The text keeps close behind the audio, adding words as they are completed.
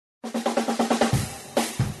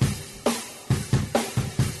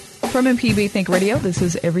From MPB Think Radio, this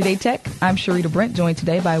is Everyday Tech. I'm Sharita Brent, joined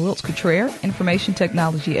today by Wiltz Cottrell, information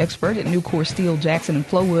technology expert at Nucor Steel Jackson and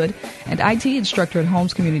Flowood, and IT instructor at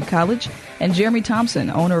Holmes Community College, and Jeremy Thompson,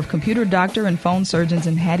 owner of Computer Doctor and Phone Surgeons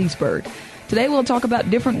in Hattiesburg. Today we'll talk about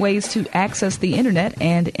different ways to access the internet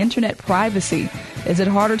and internet privacy. Is it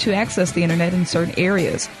harder to access the internet in certain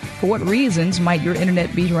areas? For what reasons might your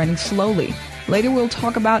internet be running slowly? Later, we'll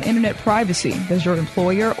talk about internet privacy. Does your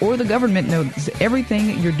employer or the government know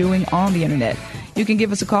everything you're doing on the internet? You can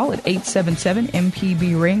give us a call at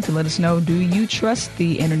 877-MPB-RING to let us know, do you trust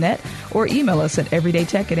the internet? Or email us at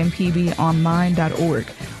everydaytech@mpbonline.org.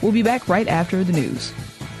 We'll be back right after the news.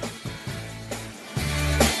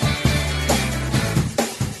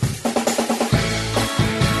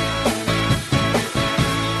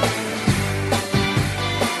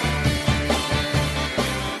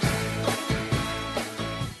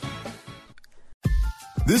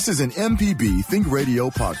 This is an MPB Think Radio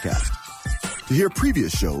podcast. To hear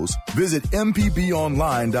previous shows, visit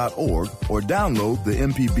mpbonline.org or download the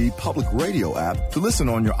MPB Public Radio app to listen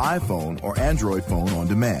on your iPhone or Android phone on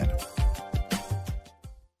demand.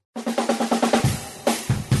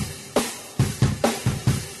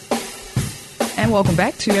 And welcome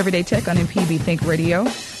back to Everyday Tech on MPB Think Radio.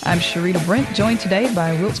 I'm Sharita Brent, joined today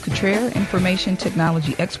by Wiltz Cottrell, information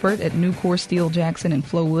technology expert at Nucor Steel Jackson and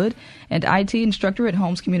Flowood, and IT instructor at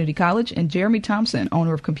Holmes Community College, and Jeremy Thompson,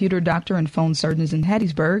 owner of Computer Doctor and Phone Surgeons in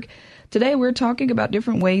Hattiesburg. Today we're talking about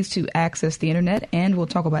different ways to access the internet, and we'll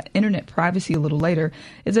talk about internet privacy a little later.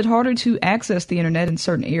 Is it harder to access the internet in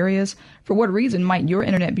certain areas? For what reason might your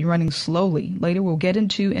internet be running slowly? Later we'll get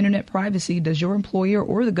into internet privacy. Does your employer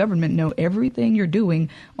or the government know everything you're doing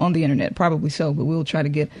on the internet? Probably so, but we'll try to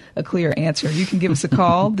get a clear answer. You can give us a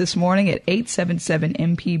call this morning at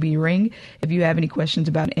 877-MPB-RING if you have any questions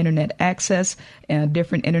about internet access and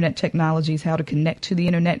different internet technologies, how to connect to the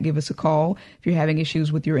internet. Give us a call. If you're having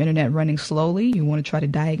issues with your internet running slowly, you want to try to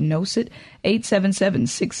diagnose it,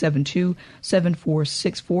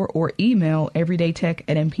 877-672-7464, or email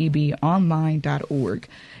everydaytech@mpbonline.org.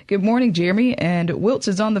 Good morning, Jeremy, and Wiltz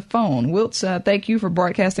is on the phone. Wiltz, thank you for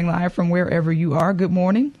broadcasting live from wherever you are. Good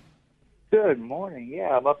morning. Good morning.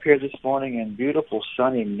 Yeah, I'm up here this morning in beautiful,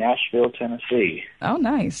 sunny Nashville, Tennessee. Oh,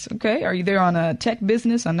 nice. Okay. Are you there on a tech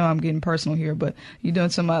business? I know I'm getting personal here, but you doing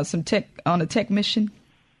some tech on a tech mission?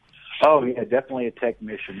 Oh, yeah, definitely a tech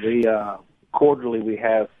mission. We quarterly we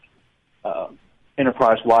have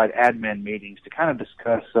enterprise-wide admin meetings to kind of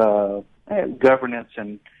discuss governance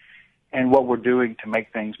and what we're doing to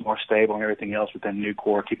make things more stable and everything else within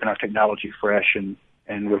Nucor, keeping our technology fresh and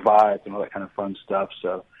revived and all that kind of fun stuff.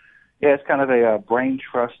 So, yeah, it's kind of a brain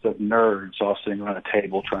trust of nerds all sitting around a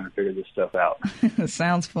table trying to figure this stuff out.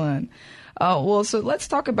 Sounds fun. Well, so let's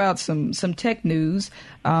talk about some tech news.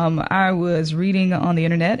 I was reading on the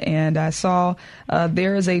internet and I saw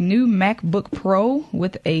there is a new MacBook Pro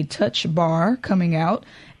with a touch bar coming out.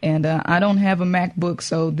 And I don't have a MacBook,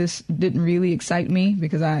 so this didn't really excite me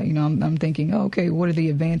because I'm thinking, oh, okay, what are the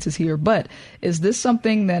advances here? But is this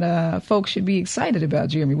something that folks should be excited about,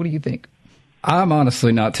 Jeremy? What do you think? I'm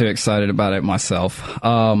honestly not too excited about it myself.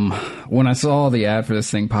 When I saw the ad for this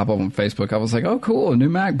thing pop up on Facebook, I was like, oh, cool, a new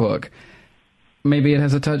MacBook. Maybe it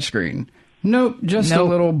has a touchscreen. Nope, just a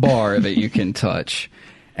little bar that you can touch.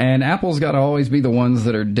 And Apple's got to always be the ones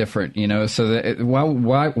that are different, so that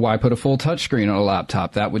why put a full touchscreen on a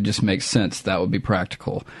laptop? That would just make sense. That would be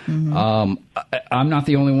practical. Mm-hmm. I'm not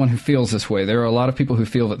the only one who feels this way. There are a lot of people who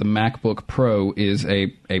feel that the MacBook Pro is a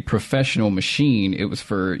professional machine. It was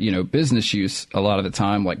for, business use a lot of the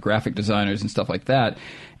time, like graphic designers and stuff like that.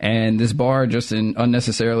 And this bar just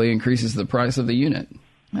unnecessarily increases the price of the unit.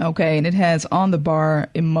 Okay, and it has on the bar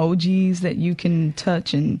emojis that you can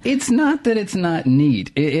touch, and it's not that it's not neat.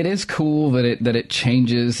 It is cool that it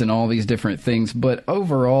changes and all these different things, but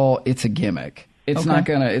overall, it's a gimmick. It's not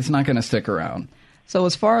gonna stick around. So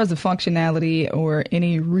as far as the functionality or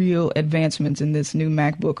any real advancements in this new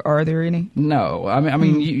MacBook, are there any? No. I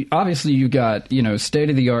mean, obviously you've got,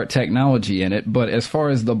 state-of-the-art technology in it, but as far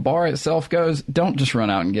as the bar itself goes, don't just run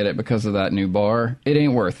out and get it because of that new bar. It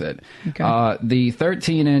ain't worth it. Okay. The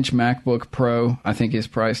 13-inch MacBook Pro, I think, is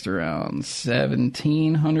priced around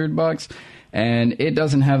 $1,700. And it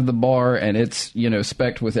doesn't have the bar, and it's,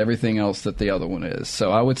 spec'd with everything else that the other one is.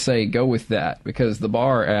 So I would say go with that, because the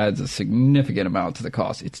bar adds a significant amount to the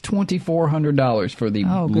cost. It's $2,400 for the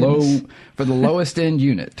lowest end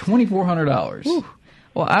unit. $2,400.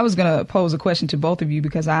 Well, I was going to pose a question to both of you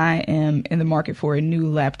because I am in the market for a new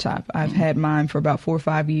laptop. I've had mine for about 4 or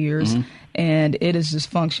 5 years, and it is just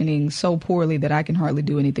functioning so poorly that I can hardly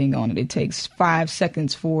do anything on it. It takes 5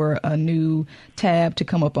 seconds for a new tab to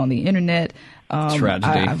come up on the internet. Tragedy.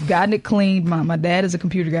 I've gotten it cleaned. My dad is a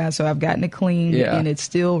computer guy, so I've gotten it cleaned, and it's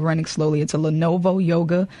still running slowly. It's a Lenovo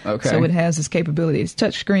Yoga, so it has this capability. It's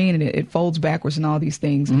touchscreen, and it folds backwards and all these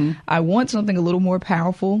things. Mm-hmm. I want something a little more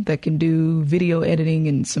powerful that can do video editing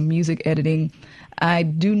and some music editing. I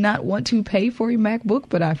do not want to pay for a MacBook,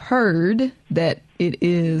 but I've heard that it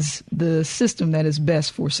is the system that is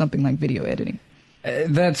best for something like video editing.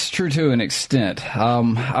 That's true to an extent.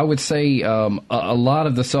 I would say a lot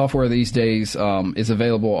of the software these days is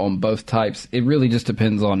available on both types. It really just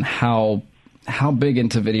depends on how big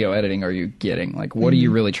into video editing are you getting? Like, what are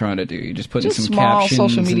you really trying to do? You just putting some small captions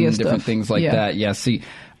social media and different stuff. things like that. Yeah. See,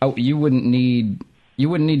 you wouldn't need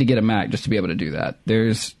to get a Mac just to be able to do that.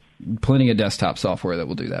 There's plenty of desktop software that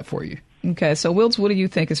will do that for you. Okay, so Wiltz, what do you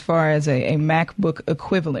think as far as a MacBook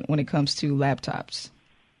equivalent when it comes to laptops?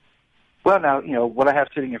 Well, now, what I have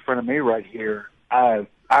sitting in front of me right here, I've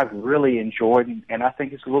really enjoyed, and I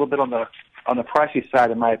think it's a little bit on the pricey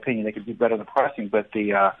side, in my opinion. They could do better on the pricing, but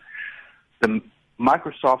the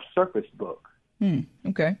Microsoft Surface Book.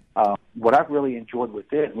 Okay. What I've really enjoyed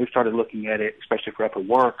with it, and we've started looking at it, especially for up at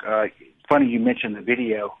work. Funny you mentioned the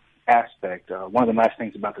video aspect. One of the nice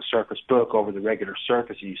things about the Surface Book over the regular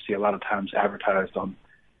Surface, and you see a lot of times advertised on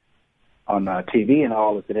TV and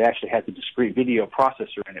all, is that it actually has a discrete video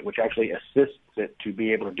processor in it, which actually assists it to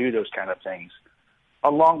be able to do those kind of things,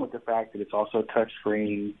 along with the fact that it's also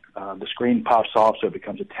touchscreen. The screen pops off, so it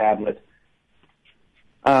becomes a tablet.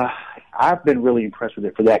 I've been really impressed with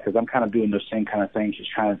it for that, because I'm kind of doing those same kind of things,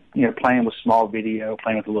 just kind of, playing with small video,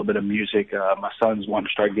 playing with a little bit of music. My son's wanting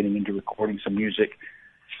to start getting into recording some music.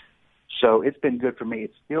 So it's been good for me.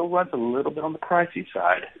 It still runs a little bit on the pricey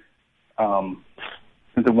side.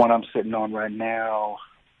 The one I'm sitting on right now,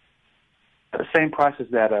 the same price as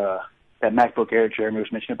that MacBook Air Jeremy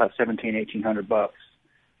was mentioning, about $1,800.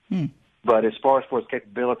 But as far as for its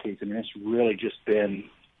capabilities, I mean, it's really just been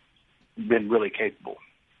really capable.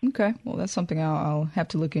 Okay, well, that's something I'll have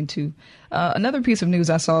to look into. Another piece of news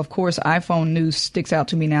I saw, of course, iPhone news sticks out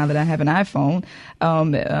to me now that I have an iPhone.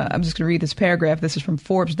 I'm just going to read this paragraph. This is from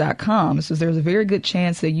Forbes.com. It says there's a very good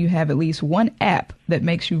chance that you have at least one app that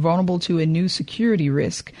makes you vulnerable to a new security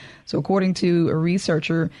risk. So according to a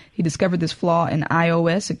researcher, he discovered this flaw in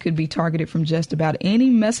iOS. It could be targeted from just about any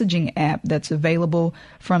messaging app that's available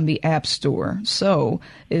from the App Store. So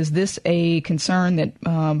is this a concern that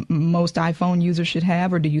most iPhone users should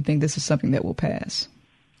have, or do you think this is something that will pass?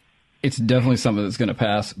 It's definitely something that's going to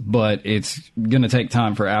pass, but it's going to take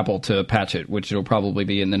time for Apple to patch it, which it'll probably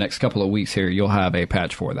be in the next couple of weeks here. You'll have a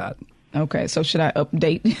patch for that. Okay, so should I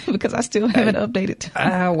update? Because I still haven't updated.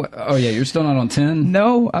 Oh, yeah, you're still not on 10?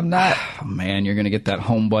 No, I'm not. Oh, man, you're going to get that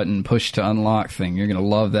home button push to unlock thing. You're going to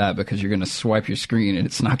love that, because you're going to swipe your screen and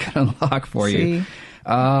it's not going to unlock for you.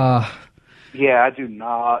 Yeah, I do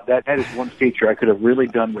not. That is one feature I could have really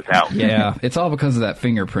done without. Yeah, it's all because of that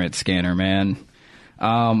fingerprint scanner, man.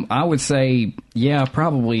 I would say, yeah,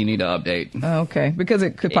 probably you need to update. Okay, because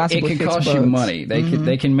it could possibly it can cost bugs. you money.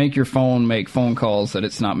 They can make your phone make phone calls that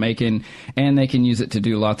it's not making, and they can use it to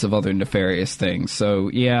do lots of other nefarious things. So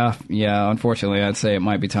yeah. Unfortunately, I'd say it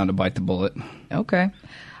might be time to bite the bullet. Okay.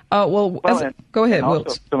 Go ahead, also,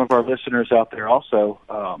 Wiltz. some of our listeners out there also,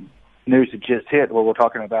 news that just hit where we're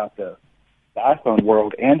talking about the iPhone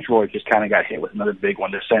world. Android just kind of got hit with another big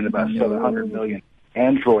one. They're saying about 700 million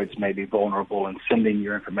Androids may be vulnerable in sending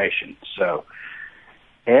your information. So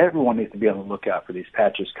everyone needs to be on the lookout for these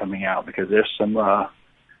patches coming out, because there's some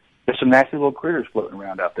nasty little critters floating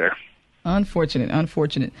around out there.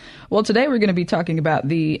 Unfortunate. Well, today we're going to be talking about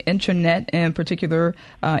the internet, in particular,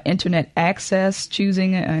 internet access,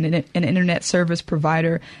 choosing an internet service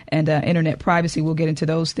provider, and internet privacy. We'll get into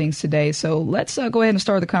those things today. So let's go ahead and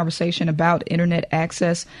start the conversation about internet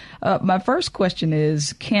access. My first question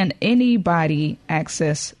is, can anybody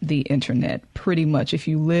access the internet? Pretty much. If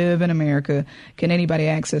you live in America, can anybody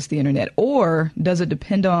access the internet? Or does it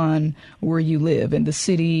depend on where you live, in the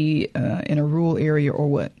city, in a rural area, or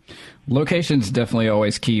what? Location's definitely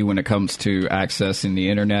always key when it comes to accessing the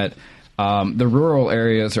internet. The rural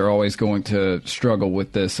areas are always going to struggle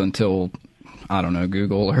with this until, I don't know,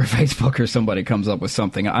 Google or Facebook or somebody comes up with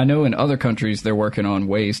something. I know in other countries they're working on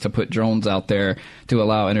ways to put drones out there to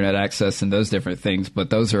allow internet access and those different things, but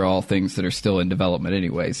those are all things that are still in development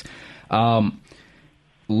anyways.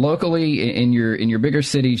 Locally, in your bigger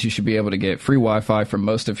cities, you should be able to get free Wi-Fi from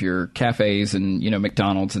most of your cafes and,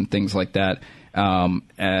 McDonald's and things like that.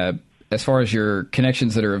 As far as your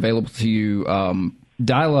connections that are available to you,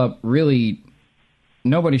 dial-up really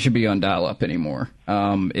nobody should be on dial-up anymore.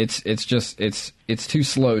 It's too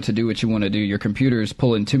slow to do what you want to do. Your computer's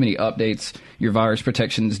pulling too many updates. Your virus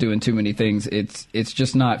protection's doing too many things. It's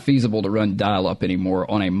just not feasible to run dial-up anymore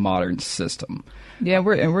on a modern system. Yeah,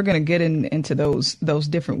 we're going to get into those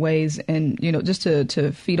different ways. And, just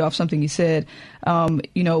to feed off something you said,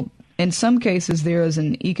 in some cases, there is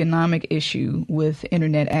an economic issue with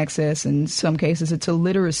internet access. In some cases, it's a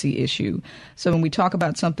literacy issue. So when we talk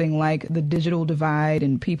about something like the digital divide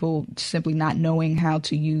and people simply not knowing how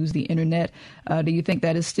to use the internet, do you think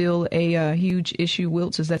that is still a huge issue,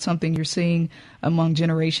 Wiltz? Is that something you're seeing among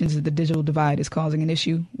generations, that the digital divide is causing an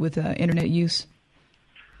issue with internet use?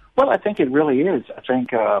 Well, I think it really is. I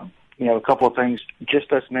think, a couple of things,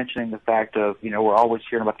 just us mentioning the fact of, we're always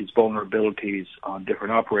hearing about these vulnerabilities on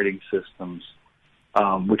different operating systems.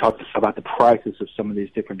 We talked about the prices of some of these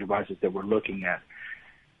different devices that we're looking at.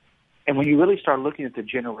 And when you really start looking at the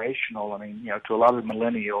generational, to a lot of the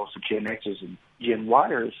millennials, the Gen Xers and Gen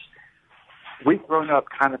Yers, we've grown up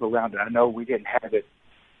kind of around it. I know we didn't have it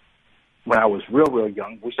when I was real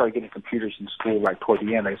young. We started getting computers in school right toward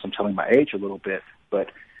the end. I guess I'm telling my age a little bit, but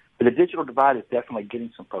the digital divide is definitely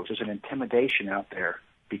getting some folks. There's an intimidation out there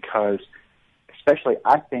because, especially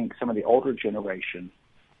I think some of the older generation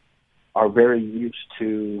are very used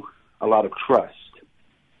to a lot of trust,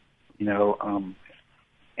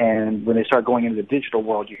 and when they start going into the digital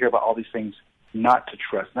world, you hear about all these things not to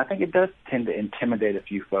trust. And I think it does tend to intimidate a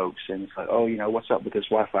few folks. And it's like, what's up with this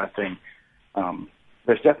Wi-Fi thing?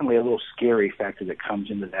 There's definitely a little scary factor that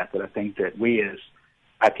comes into that I think that we as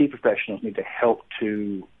IT professionals need to help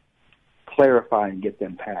to clarify and get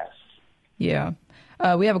them passed. Yeah.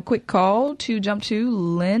 We have a quick call to jump to.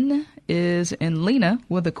 Lynn is in Lena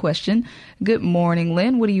with a question. Good morning,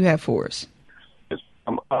 Lynn. What do you have for us?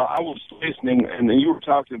 I was listening, and you were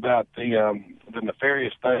talking about the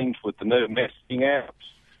nefarious things with the new messaging apps.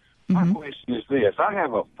 Mm-hmm. My question is this. I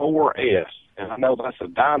have a 4S, and I know that's a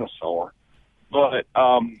dinosaur, but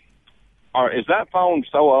is that phone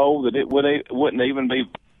so old that it wouldn't even be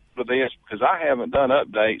for this? Because I haven't done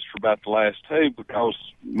updates for about the last 2 because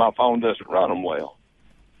my phone doesn't run them well.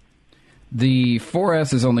 The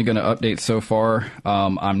 4S is only going to update so far.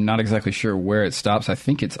 I'm not exactly sure where it stops. I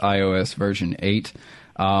think it's iOS version 8.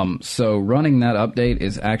 So running that update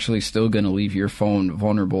is actually still going to leave your phone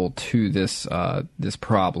vulnerable to this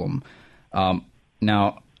problem.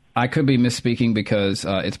 Now, I could be misspeaking because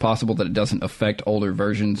it's possible that it doesn't affect older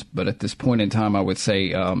versions, but at this point in time, I would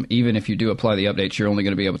say even if you do apply the updates, you're only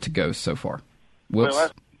going to be able to go so far. Whoops. Well,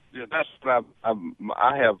 that's what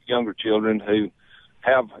I have younger children who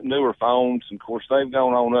have newer phones, and of course they've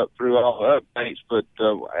gone on up through all the updates, but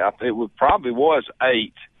it probably was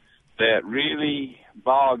 8 that really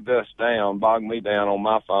bogged me down on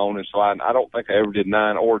my phone, and so I don't think I ever did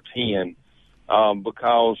 9 or 10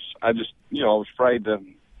 because I just, I was afraid that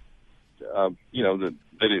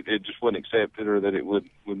it just wouldn't accept it or that it would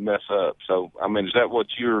mess up. So, is that what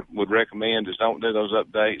you would recommend, is don't do those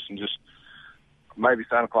updates and just maybe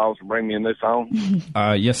Santa Claus will bring me a new phone?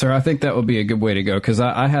 Yes, sir. I think that would be a good way to go because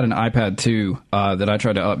I had an iPad 2 that I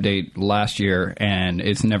tried to update last year, and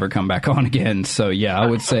it's never come back on again. So, yeah, I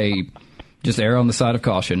would say just err on the side of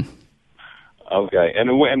caution. Okay. And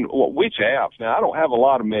which apps? Now, I don't have a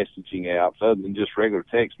lot of messaging apps other than just regular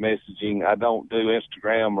text messaging. I don't do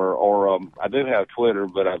Instagram or I do have Twitter,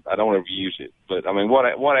 but I don't ever use it. But, what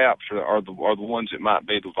apps are the ones that might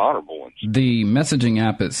be the vulnerable ones? The messaging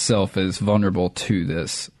app itself is vulnerable to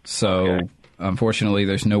this. So, okay. Unfortunately,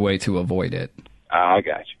 there's no way to avoid it. I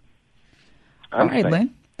got you. All right,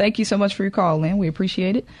 Lynn. Thank you so much for your call, Lynn. We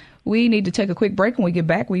appreciate it. We need to take a quick break. When we get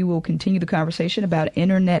back, we will continue the conversation about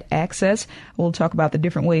internet access. We'll talk about the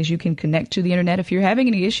different ways you can connect to the internet. If you're having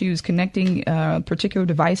any issues connecting particular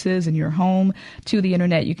devices in your home to the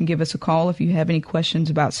internet, you can give us a call if you have any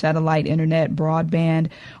questions about satellite internet,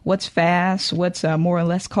 broadband, what's fast, what's more or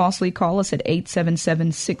less costly. Call us at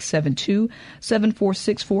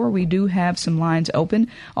 877-672-7464. We do have some lines open.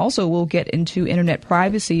 Also, we'll get into internet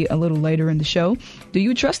privacy a little later in the show. Do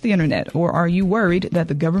you trust the internet, or are you worried that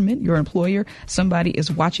the government, your employer, somebody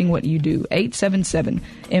is watching what you do?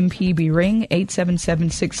 877-MPB-RING,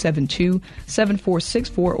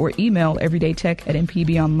 877-672-7464, or email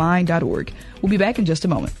everydaytech@mpbonline.org. We'll be back in just a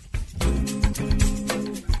moment.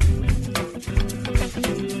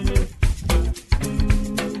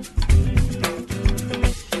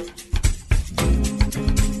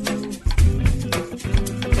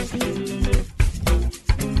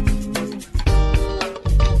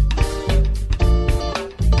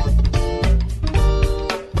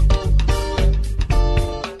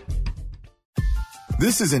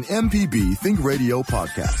 This is an MPB Think Radio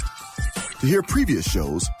podcast. To hear previous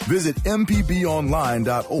shows, visit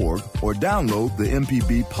mpbonline.org or download the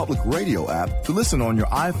MPB Public Radio app to listen on your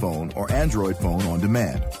iPhone or Android phone on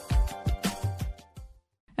demand.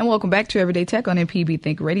 And welcome back to Everyday Tech on MPB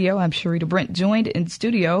Think Radio. I'm Sharita Brent, joined in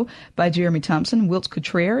studio by Jeremy Thompson. Wiltz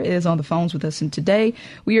Cottrell is on the phones with us, and today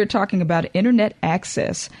we are talking about internet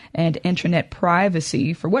access and internet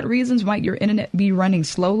privacy. For what reasons might your internet be running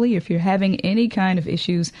slowly? If you're having any kind of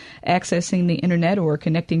issues accessing the internet or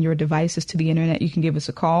connecting your devices to the internet, you can give us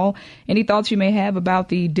a call. Any thoughts you may have about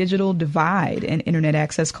the digital divide and internet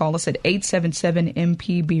access, call us at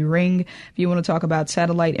 877-MPB-RING. If you want to talk about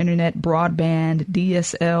satellite internet, broadband,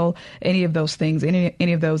 DSL, any of those things,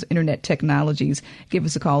 any of those internet technologies, give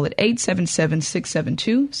us a call at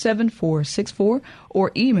 877-672-7464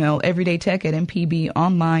 or email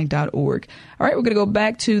everydaytech@mpbonline.org. All right, we're going to go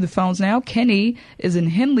back to the phones now. Kenny is in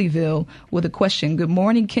Henleyville with a question. Good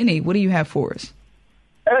morning, Kenny. What do you have for us?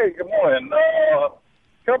 Hey, good morning. A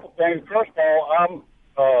couple things. First of all, I'm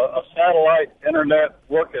a satellite internet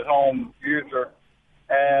work-at-home user,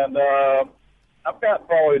 and I've got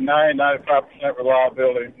probably 90-95%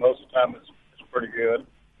 reliability. Most of the time it's pretty good.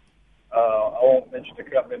 I won't mention the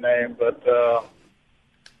company name, but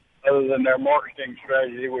other than their marketing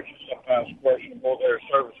strategy, which is sometimes questionable, their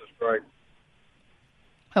service is great.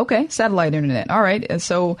 Okay, satellite internet. All right. And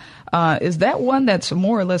so is that one that's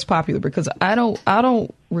more or less popular? Because I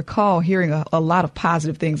don't recall hearing a lot of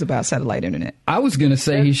positive things about satellite internet. I was going to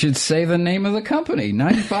say he should say the name of the company.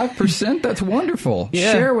 95%? That's wonderful.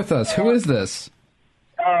 Yeah. Share with us. Who is this?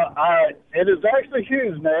 It is actually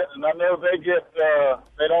HughesNet, and I know they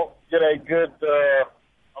don't get a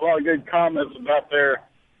lot of good comments about their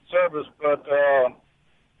service, but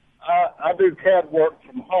I do CAD work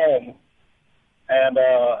from home, and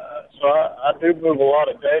so I do move a lot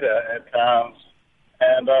of data at times,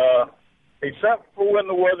 and except for when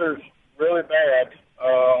the weather's really bad,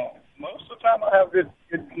 most of the time I have good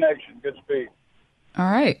connection, good speed. All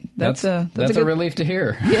right, that's a relief to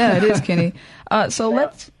hear. Yeah, it is, Kenny.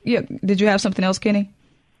 Did you have something else, Kenny?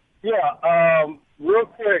 Yeah, real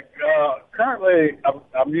quick. Currently,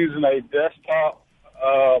 I'm using a desktop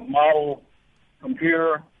model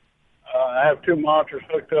computer. I have two monitors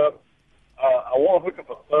hooked up. I want to hook up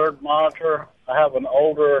a third monitor. I have an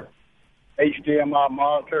older HDMI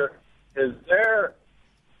monitor. Is there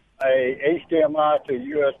a HDMI to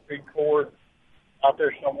USB cord out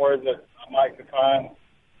there somewhere that I might find?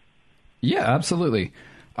 Yeah, absolutely.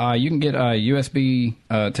 You can get USB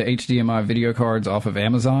to HDMI video cards off of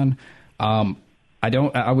Amazon. I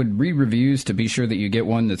would read reviews to be sure that you get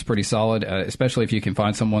one that's pretty solid, especially if you can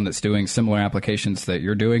find someone that's doing similar applications that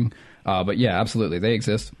you're doing. But yeah, absolutely, they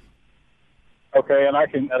exist. Okay, and I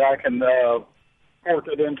can port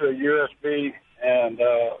it into a USB and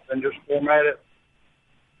then just format it.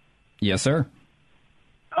 Yes, sir.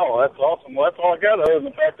 Oh, that's awesome. Well, that's all I got, other than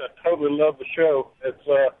the fact I totally love the show. It's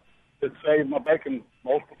saved my bacon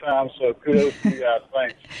multiple times, so kudos to you guys.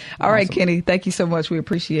 Thanks. All right, Kenny, thank you so much. We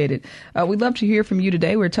appreciate it. We'd love to hear from you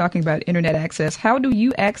today. We're talking about internet access. How do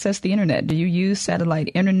you access the internet? Do you use satellite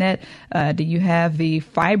internet? Do you have the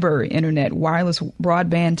fiber internet, wireless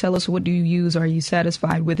broadband? Tell us, what do you use? Are you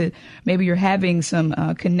satisfied with it? Maybe you're having some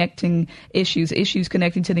connecting issues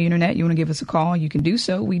connecting to the internet. You want to give us a call? You can do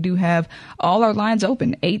so. We do have all our lines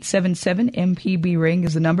open. 877-MPB-RING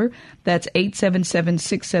is the number. That's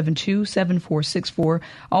 877-672-7464.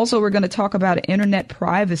 Also, we're going to talk about internet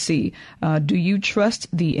privacy. Do you trust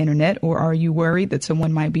the internet, or are you worried that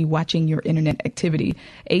someone might be watching your internet activity?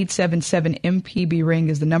 877-MPB-RING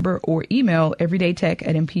is the number, or email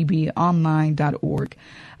everydaytech@mpbonline.org.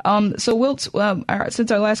 So, Wilt,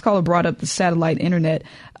 since our last caller brought up the satellite internet,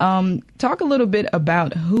 talk a little bit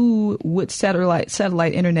about who would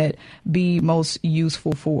satellite internet be most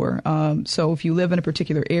useful for. So if you live in a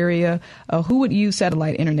particular area, who would use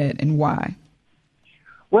satellite internet and why?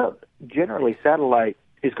 Well, generally, satellite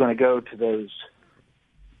is going to go to those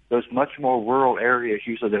much more rural areas,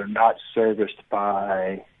 usually that are not serviced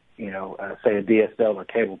by, say a DSL or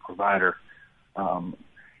cable provider.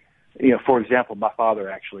 For example, my father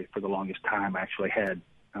actually, for the longest time, actually had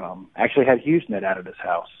HughesNet out of his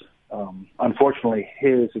house. Unfortunately,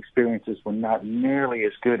 his experiences were not nearly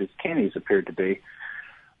as good as Kenny's appeared to be,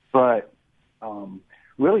 but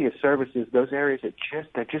really his services, those areas that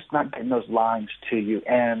they're just not getting those lines to you,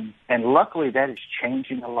 and luckily that is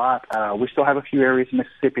changing a lot. We still have a few areas in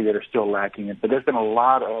Mississippi that are still lacking it, but there's been a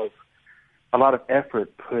lot of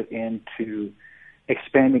effort put into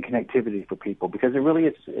expanding connectivity for people, because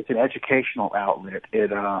it's an educational outlet.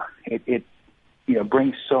 It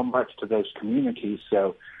brings so much to those communities.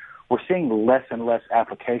 So we're seeing less and less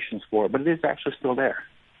applications for it, but it is actually still there.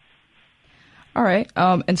 All right.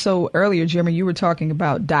 And so earlier, Jeremy, you were talking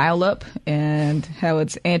about dial-up and how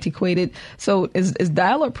it's antiquated. So is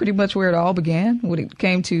dial-up pretty much where it all began when it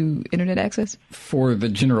came to internet access? For the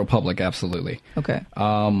general public, absolutely. Okay.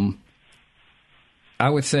 I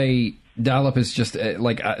would say dial-up is just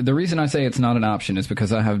the reason I say it's not an option is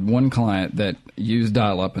because I have one client that used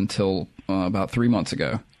dial-up until about 3 months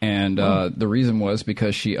ago. And the reason was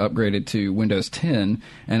because she upgraded to Windows 10.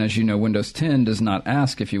 And as you know, Windows 10 does not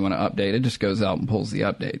ask if you want to update. It just goes out and pulls the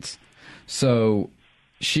updates. So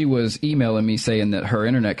she was emailing me saying that her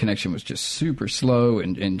internet connection was just super slow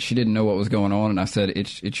and she didn't know what was going on. And I said,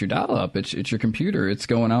 it's your dial-up. It's your computer. It's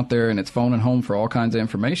going out there and it's phoning home for all kinds of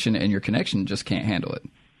information and your connection just can't handle it.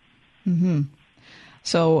 Mm-hmm.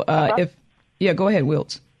 So go ahead,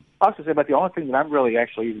 Wiltz. I was going to say, but the only thing that I'm really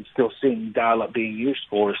actually even still seeing dial-up being used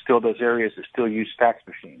for is still those areas that still use fax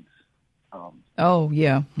machines. Oh,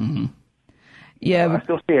 yeah. Mm-hmm. Yeah. I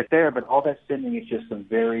still see it there, but all that's sending is just some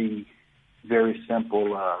very, very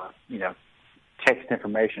simple, text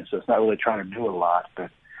information. So it's not really trying to do a lot.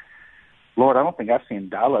 But, Lord, I don't think I've seen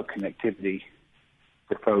dial-up connectivity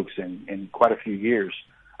for folks in quite a few years.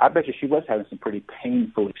 I bet you she was having some pretty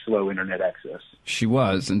painfully slow internet access. She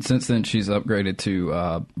was, and since then she's upgraded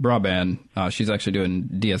to broadband. She's actually doing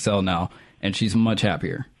DSL now, and she's much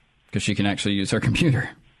happier because she can actually use her computer.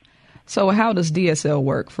 So how does DSL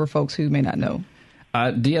work for folks who may not know?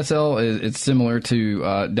 DSL it's similar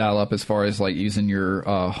to dial-up as far as like using your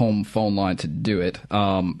home phone line to do it.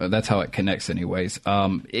 That's how it connects anyways.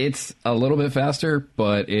 It's a little bit faster,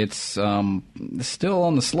 but it's still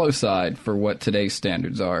on the slow side for what today's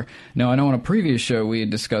standards are. Now, I know on a previous show we had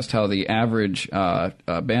discussed how the average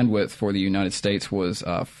bandwidth for the United States was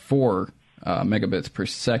 4 megabits per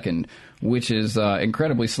second, which is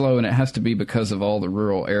incredibly slow, and it has to be because of all the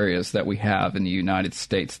rural areas that we have in the United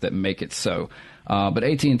States that make it so. But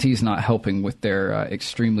AT&T is not helping with their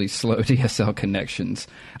extremely slow DSL connections.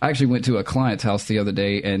 I actually went to a client's house the other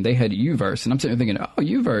day, and they had UVerse, and I'm sitting there thinking, oh,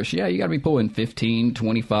 UVerse, yeah, you got to be pulling 15,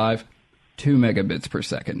 25, 2 megabits per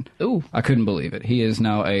second. Ooh. I couldn't believe it. He is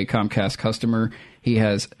now a Comcast customer. He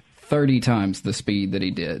has 30 times the speed that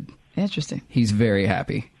he did. Interesting. He's very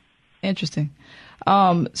happy. Interesting.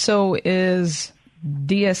 So is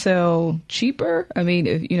DSL cheaper? I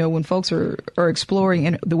mean, when folks are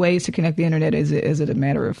exploring the ways to connect the internet, is it a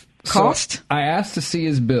matter of cost? So I asked to see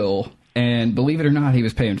his bill, and believe it or not, he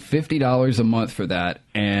was paying $50 a month for that.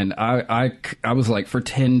 And I was like, for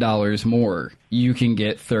 $10 more, you can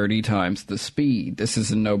get 30 times the speed. This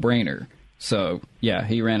is a no-brainer. So yeah,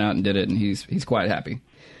 he ran out and did it, and he's quite happy.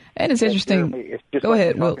 And it's interesting. It's just Go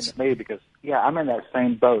ahead, Wiltz. Me because I'm in that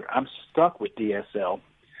same boat. I'm stuck with DSL.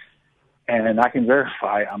 And I can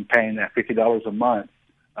verify I'm paying that $50 a month.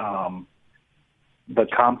 But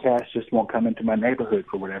Comcast just won't come into my neighborhood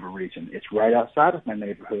for whatever reason. It's right outside of my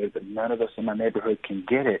neighborhood, but none of us in my neighborhood can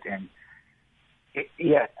get it. And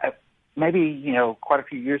maybe, quite a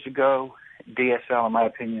few years ago, DSL, in my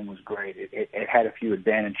opinion, was great. It had a few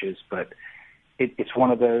advantages, but it's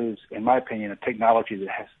one of those, in my opinion, a technology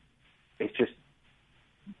that it's just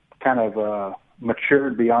kind of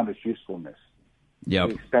matured beyond its usefulness. Yep.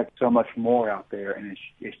 We expect so much more out there, and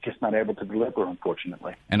it's just not able to deliver,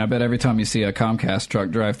 unfortunately. And I bet every time you see a Comcast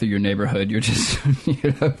truck drive through your neighborhood, you're just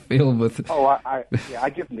filled with... Oh, I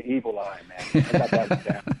give them the evil eye, man. I got that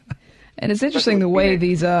down. And it's interesting the way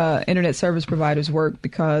these internet service providers work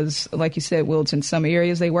because, like you said, Wiltz, in some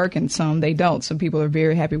areas they work and some they don't. Some people are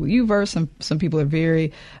very happy with UVerse. Some people are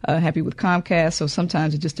very happy with Comcast. So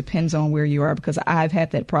sometimes it just depends on where you are because I've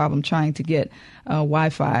had that problem trying to get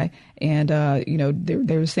Wi-Fi. And,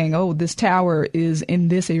 they're saying, oh, this tower is in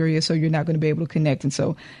this area, so you're not going to be able to connect. And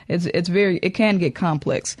so it can get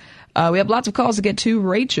complex. We have lots of calls to get to.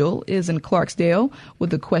 Rachel is in Clarksdale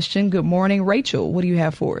with a question. Good morning, Rachel. What do you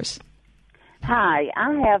have for us? Hi,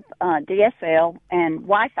 I have DSL and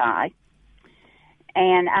Wi-Fi,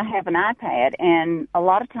 and I have an iPad, and a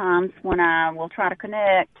lot of times when I will try to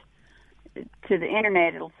connect to the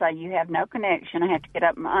internet, it'll say you have no connection. I have to get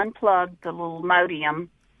up and unplug the little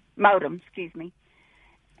modem,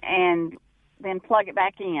 and then plug it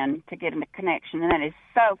back in to get a connection, and that is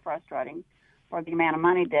so frustrating for the amount of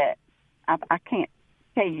money that I can't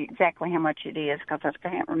tell you exactly how much it is because I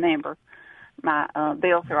can't remember. My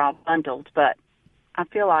bills are all bundled, but I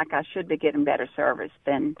feel like I should be getting better service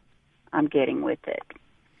than I'm getting with it.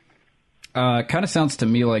 Kind of sounds to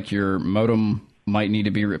me like your modem might need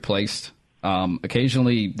to be replaced.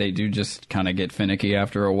 Occasionally, they do just kind of get finicky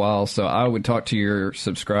after a while, so I would talk to your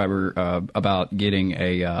subscriber about getting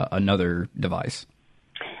another device.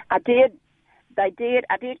 I did. They did.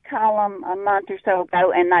 I did call them a month or so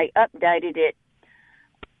ago, and they updated it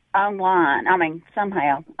online. I mean,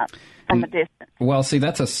 somehow from a distance. Well, see,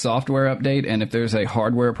 that's a software update, and if there's a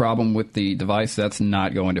hardware problem with the device, that's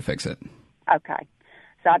not going to fix it. Okay.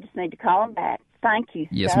 So I just need to call them back. Thank you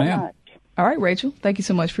Yes, so ma'am. much. All right, Rachel. Thank you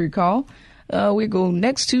so much for your call. We go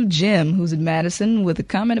next to Jim, who's in Madison, with a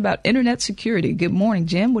comment about internet security. Good morning,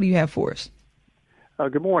 Jim. What do you have for us?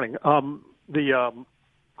 Good morning. The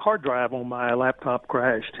hard drive on my laptop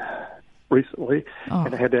crashed recently,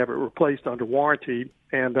 and I had to have it replaced under warranty.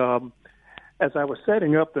 And as I was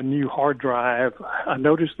setting up the new hard drive, I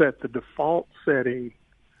noticed that the default setting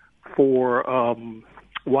for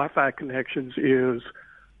Wi-Fi connections is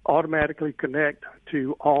automatically connect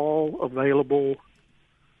to all available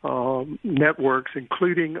networks,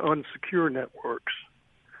 including unsecure networks,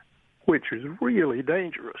 which is really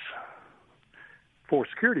dangerous for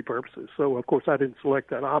security purposes. So, of course, I didn't select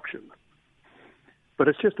that option. But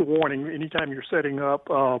it's just a warning. Anytime you're setting up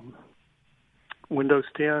Windows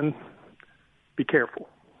 10, be careful.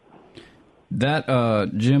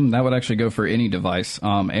 That, Jim, that would actually go for any device.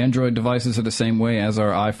 Android devices are the same way as our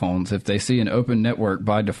iPhones. If they see an open network,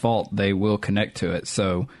 by default, they will connect to it.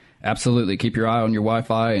 So, absolutely, keep your eye on your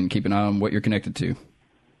Wi-Fi and keep an eye on what you're connected to.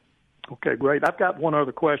 Okay, great. I've got one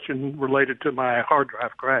other question related to my hard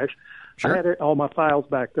drive crash. Sure. I had all my files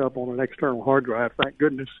backed up on an external hard drive, thank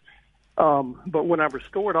goodness. But when I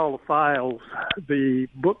restored all the files, the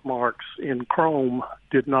bookmarks in Chrome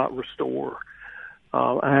did not restore.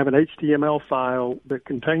 I have an HTML file that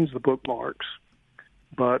contains the bookmarks,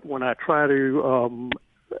 but when I try to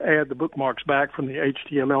add the bookmarks back from the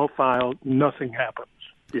HTML file, nothing happens.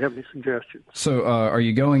 Do you have any suggestions? So are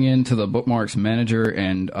you going into the Bookmarks Manager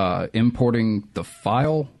and importing the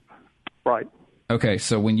file? Right. Okay,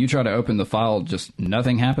 so when you try to open the file, just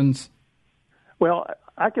nothing happens? Well,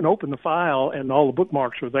 I can open the file and all the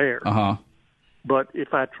bookmarks are there. Uh-huh. But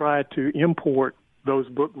if I try to import those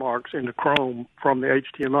bookmarks into Chrome from the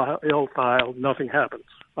HTML file, nothing happens.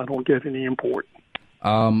 I don't get any import.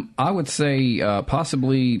 I would say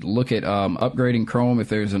possibly look at upgrading Chrome if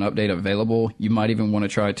there's an update available. You might even want to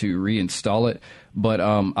try to reinstall it. But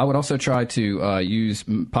I would also try to use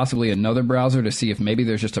possibly another browser to see if maybe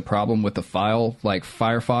there's just a problem with the file, like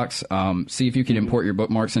Firefox. See if you can import your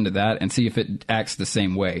bookmarks into that and see if it acts the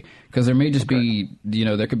same way. Because there may just be,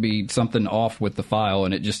 there could be something off with the file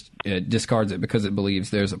and it discards it because it believes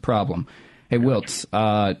there's a problem. Hey, Wiltz,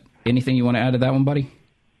 anything you want to add to that one, buddy?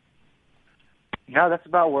 No, that's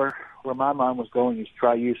about where my mind was going, is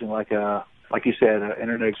try using like you said,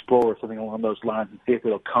 Internet Explorer or something along those lines and see if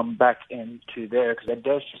it'll come back into there, because that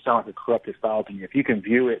does just sound like a corrupted file to me. If you can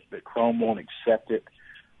view it, but Chrome won't accept it.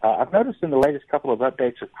 I've noticed in the latest couple of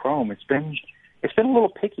updates of Chrome, it's been a little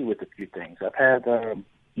picky with a few things. I've had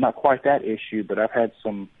not quite that issue, but I've had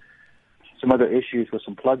some other issues with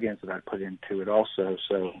some plugins that I put into it also.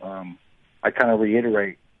 So I kind of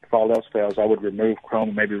reiterate, if all else fails, I would remove Chrome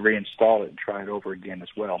and maybe reinstall it and try it over again as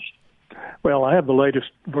well. Well, I have the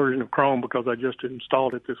latest version of Chrome because I just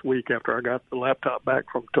installed it this week after I got the laptop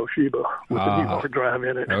back from Toshiba with the new hard drive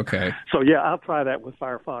in it. Okay. So, yeah, I'll try that with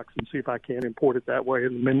Firefox and see if I can import it that way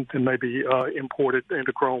and then maybe import it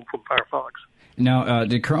into Chrome from Firefox. Now,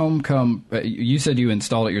 did Chrome come you said you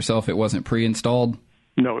installed it yourself. It wasn't pre-installed?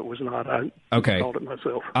 No, it was not. I installed it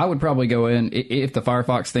myself. I would probably go in, if the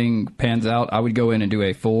Firefox thing pans out, I would go in and do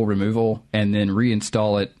a full removal and then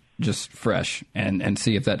reinstall it just fresh and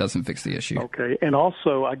see if that doesn't fix the issue. Okay. And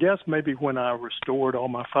also, I guess maybe when I restored all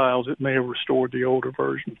my files, it may have restored the older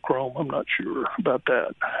version of Chrome. I'm not sure about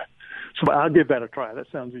that. So I'll give that a try. That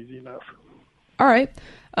sounds easy enough. All right.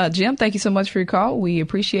 Jim, thank you so much for your call. We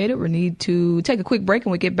appreciate it. We need to take a quick break.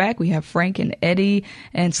 When we get back, we have Frank and Eddie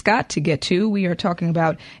and Scott to get to. We are talking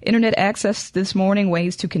about internet access this morning,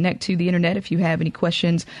 ways to connect to the internet. If you have any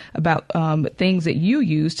questions about things that you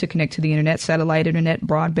use to connect to the internet, satellite internet,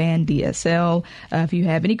 broadband, DSL, if you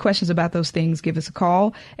have any questions about those things, give us a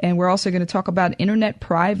call. And we're also going to talk about internet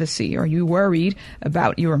privacy. Are you worried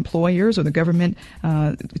about your employers or the government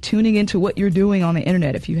tuning into what you're doing on the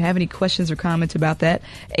internet? If you have any questions or comments about that,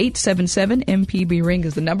 877-MPB-RING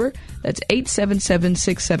is the number. That's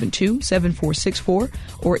 877-672-7464,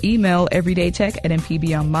 or email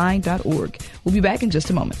everydaytech@mpbonline.org. We'll be back in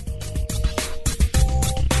just a moment.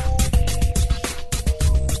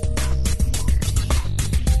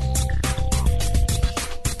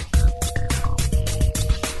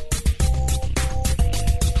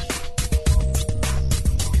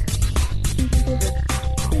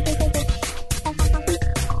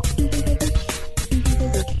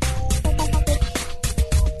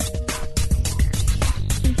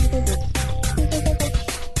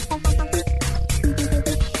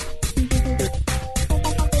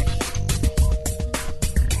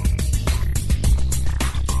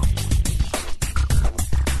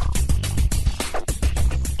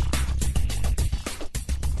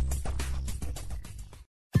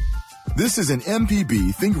 This is an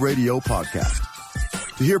MPB Think Radio podcast.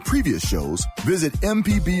 To hear previous shows, visit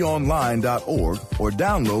mpbonline.org or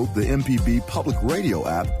download the MPB Public Radio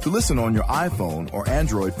app to listen on your iPhone or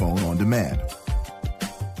Android phone on demand.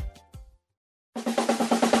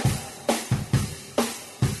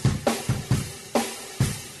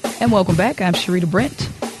 And welcome back. I'm Sharita Brent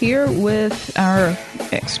here with our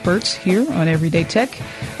experts here on Everyday Tech.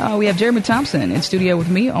 We have Jeremy Thompson in studio with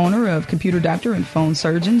me, owner of Computer Doctor and Phone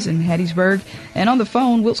Surgeons in Hattiesburg. And on the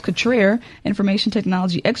phone, Wilts Cottrell, information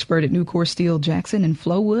technology expert at Nucor Steel Jackson in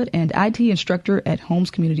Flowood and IT instructor at Holmes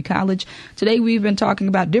Community College. Today, we've been talking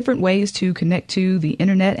about different ways to connect to the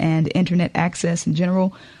internet and internet access in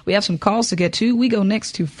general. We have some calls to get to. We go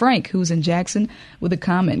next to Frank, who's in Jackson, with a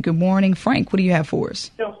comment. Good morning, Frank. What do you have for us?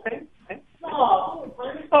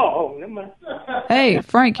 Hey,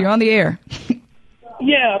 Frank, you're on the air.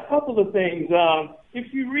 Yeah, a couple of things.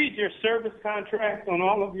 If you read your service contract on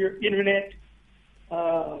all of your internet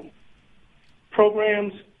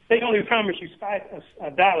programs, they only promise you a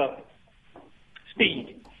dial-up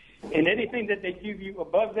speed. And anything that they give you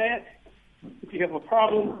above that, if you have a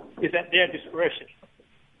problem, is at their discretion.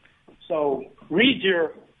 So read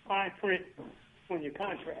your fine print on your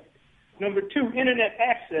contract. Number two, internet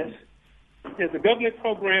access. There's a government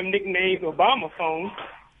program nicknamed Obama Phone,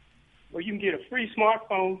 where you can get a free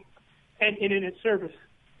smartphone and internet service.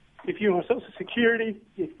 If you're on Social Security,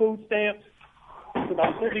 get food stamps, there's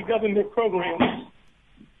about 30 government programs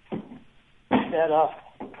that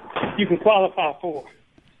you can qualify for.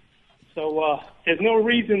 So there's no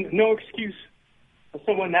reason, no excuse for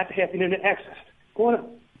someone not to have internet access. Go on.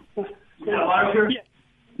 Yeah.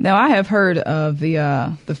 Now, I have heard of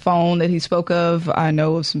the phone that he spoke of. I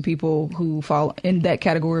know of some people who fall in that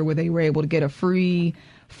category where they were able to get a free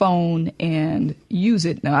phone and use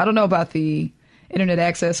it. Now, I don't know about the internet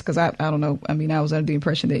access because I don't know. I mean, I was under the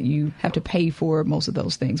impression that you have to pay for most of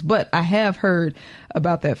those things. But I have heard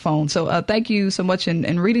about that phone. So thank you so much.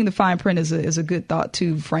 And reading the fine print is a good thought,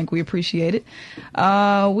 too, Frank. We appreciate it.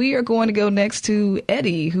 We are going to go next to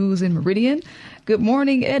Eddie, who's in Meridian. Good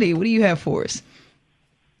morning, Eddie. What do you have for us?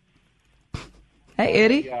 Hey,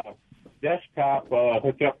 Eddie. Desktop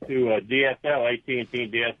hooked up to DSL, AT&T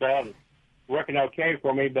DSL. It's working okay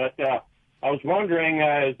for me, but I was wondering,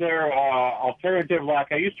 is there alternative,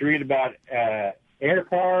 like I used to read about air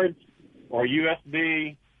cards or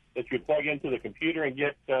USB that you plug into the computer and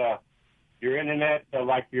get your internet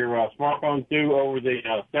like your smartphones do over the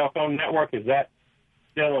cell phone network? Is that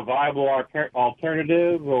still a viable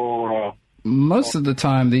alternative, or... Most of the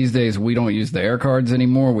time these days, we don't use the air cards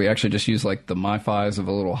anymore. We actually just use like the MiFis of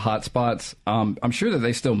the little hotspots. I'm sure that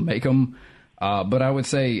they still make them, but I would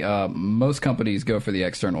say most companies go for the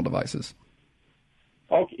external devices.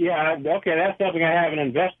 Okay, yeah, okay, that's something I haven't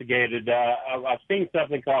investigated. I've seen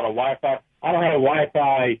something called a Wi-Fi. I don't have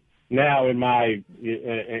Wi-Fi now in my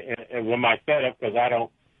setup because I don't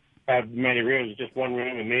have many rooms. It's just one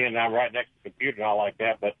room and me, and I'm right next to the computer and all like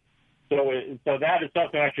that. But So that is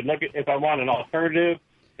something I should look at if I want an alternative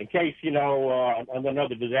in case,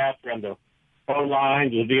 another disaster and the phone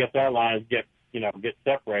lines, the DSL lines get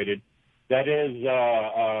separated. That is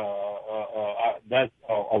that's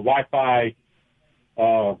a Wi-Fi.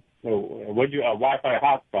 A Wi-Fi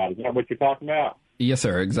hotspot? Is that what you're talking about? Yes,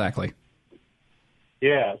 sir. Exactly.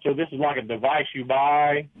 Yeah. So this is like a device you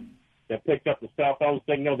buy that picks up the cell phone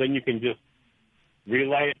signal. Then you can just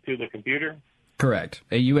relay it to the computer. Correct.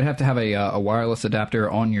 You would have to have a wireless adapter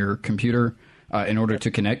on your computer in order to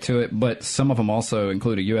connect to it, but some of them also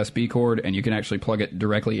include a USB cord, and you can actually plug it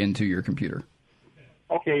directly into your computer.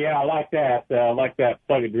 Okay, yeah, I like that.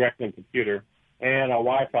 Plug it directly in the computer. And a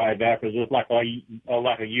Wi-Fi adapter is just like a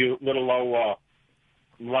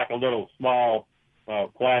little small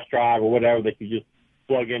flash drive or whatever that you just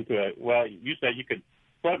plug into it. Well, you said you could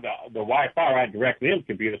plug the Wi-Fi right directly in the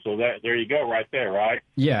computer, so there you go, right there, right?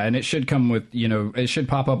 Yeah, and it should come with, it should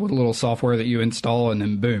pop up with a little software that you install, and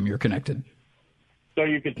then boom, you're connected. So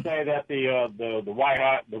you could say that the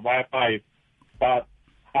Wi-Fi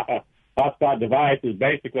hotspot device is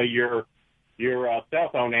basically your cell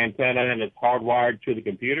phone antenna, and it's hardwired to the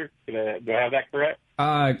computer. Do I have that correct?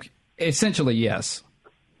 Essentially, yes.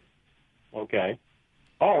 Okay.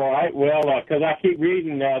 All right. Well, because I keep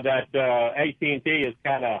reading that AT&T is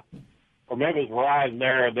kind of, or maybe it's Verizon,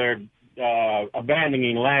 they're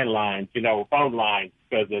abandoning landlines, phone lines,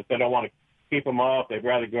 because if they don't want to keep them up, they'd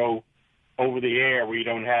rather go over the air where you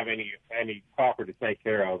don't have any copper to take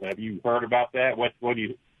care of. Have you heard about that? What do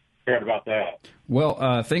you heard about that?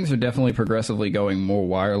 Well, things are definitely progressively going more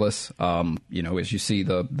wireless. As you see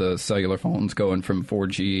the cellular phones going from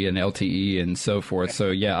 4G and LTE and so forth.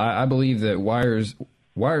 So, yeah, I believe that wires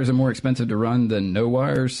wires are more expensive to run than no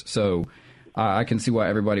wires, so I can see why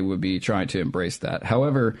everybody would be trying to embrace that.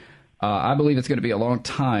 However, I believe it's going to be a long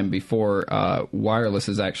time before wireless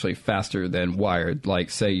is actually faster than wired. Like,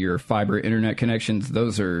 say, your fiber internet connections,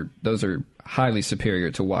 those are highly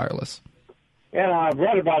superior to wireless. And I've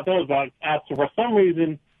read about those, but for some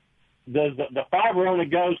reason, does the fiber only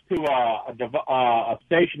goes to a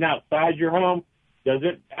station outside your home? Does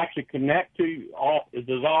it actually connect to all?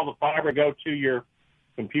 Does all the fiber go to your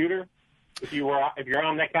computer if you're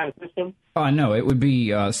on that kind of system? No, it would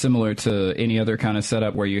be similar to any other kind of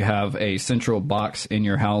setup where you have a central box in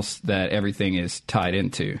your house that everything is tied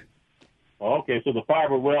into. Okay, so the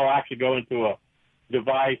fiber will actually go into a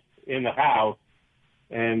device in the house,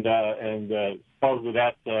 and supposedly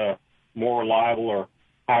that's more reliable or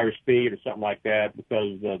higher speed or something like that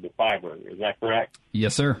because of the fiber. Is that correct?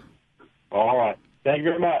 Yes, sir. All right. Thank you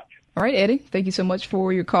very much. All right, Eddie, thank you so much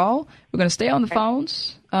for your call. We're going to stay on the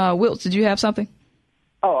phones. Wiltz, did you have something?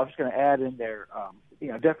 Oh, I was going to add in there,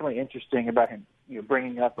 definitely interesting about him,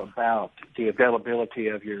 bringing up about the availability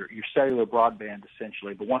of your cellular broadband,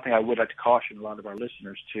 essentially. But one thing I would like to caution a lot of our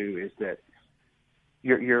listeners to is that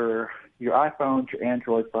your iPhones, your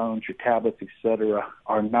Android phones, your tablets, etc.,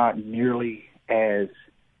 are not nearly as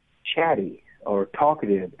chatty or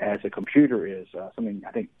talkative as a computer is. Something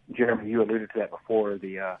I think, Jeremy, you alluded to that before.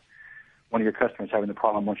 One of your customers having the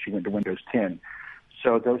problem once you went to Windows 10.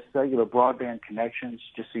 So those cellular broadband connections,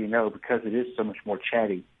 just so you know, because it is so much more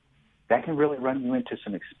chatty, that can really run you into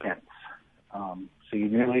some expense. So you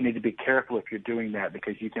really need to be careful if you're doing that,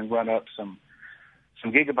 because you can run up some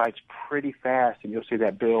gigabytes pretty fast, and you'll see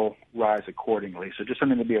that bill rise accordingly. So just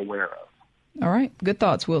something to be aware of. All right. Good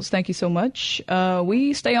thoughts, Wills. Thank you so much.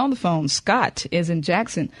 We stay on the phone. Scott is in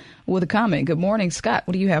Jackson with a comment. Good morning, Scott.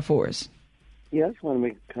 What do you have for us? Yeah, I just want to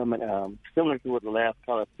make a comment similar to what the last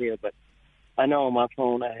caller said, but I know on my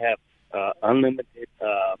phone I have unlimited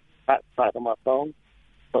hotspot on my phone.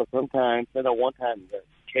 So sometimes, one time the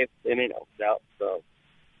kept in and out. So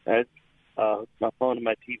that's my phone and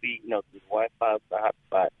my TV, the Wi-Fi, the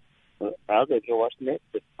hotspot. So I was able to watch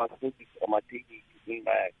Netflix on my TV using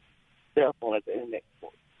my cell phone as the internet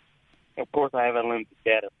port. Of course, I have unlimited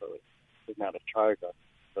data, so it's not a charge.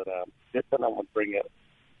 But that's what I want to bring up.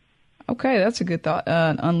 Okay, that's a good thought.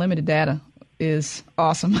 Unlimited data is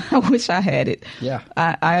awesome. I wish I had it. Yeah.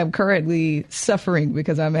 I am currently suffering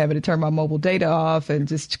because I'm having to turn my mobile data off and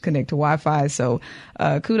just connect to Wi-Fi. So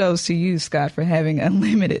kudos to you, Scott, for having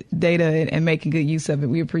unlimited data and making good use of it.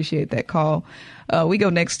 We appreciate that call. We go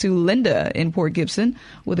next to Linda in Port Gibson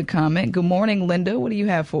with a comment. Good morning, Linda. What do you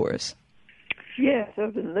have for us? Yes,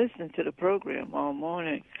 I've been listening to the program all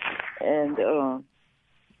morning, and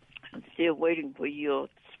I'm still waiting for you to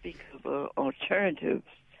speak of alternatives.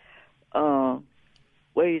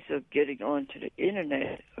 Ways of getting onto the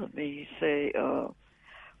internet. I mean, you say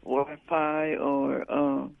Wi-Fi or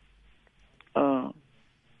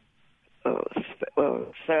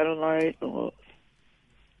satellite or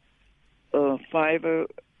fiber.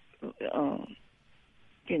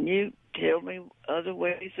 Can you tell me other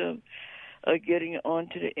ways of getting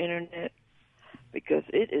onto the internet? Because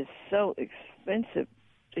it is so expensive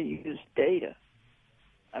to use data.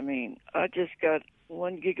 I mean, I just got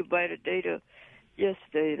 1 gigabyte of data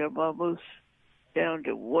yesterday, and I'm almost down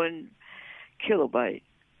to 1 kilobyte.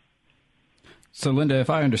 So, Linda, if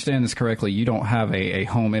I understand this correctly, you don't have a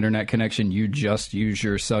home internet connection. You just use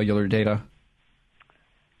your cellular data?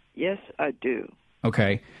 Yes, I do.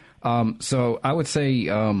 Okay. So I would say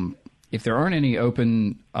if there aren't any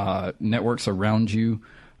open networks around you,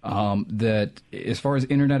 that as far as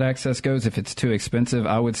internet access goes, if it's too expensive,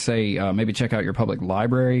 I would say maybe check out your public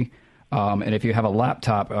library. And if you have a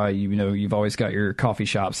laptop, you've always got your coffee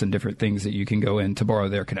shops and different things that you can go in to borrow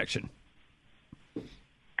their connection.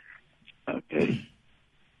 Okay.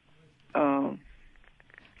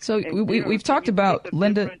 So we've talked about,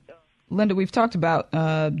 Linda, we've talked about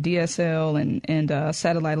DSL and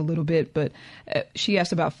satellite a little bit, but she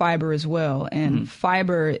asked about fiber as well. And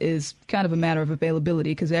fiber is kind of a matter of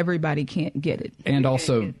availability because everybody can't get it. And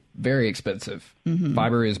also very expensive. Mm-hmm.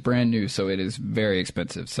 Fiber is brand new, so it is very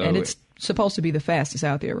expensive. So and it's supposed to be the fastest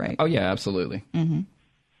out there, right? Oh, yeah, absolutely. Mm-hmm.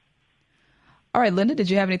 All right, Linda, did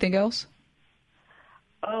you have anything else?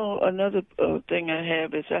 Oh, another thing I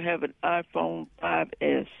have is I have an iPhone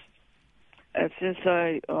 5S. And since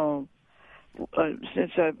I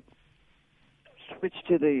switched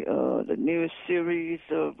to the newest series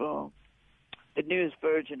of the newest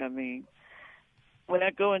version, I mean, when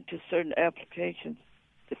I go into certain applications,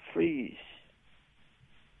 it freeze.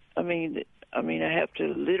 I mean, I have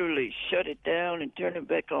to literally shut it down and turn it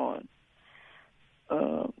back on.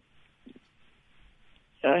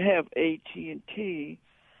 I have AT&T,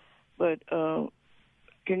 but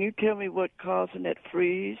can you tell me what caused an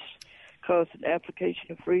application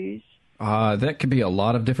to freeze? That could be a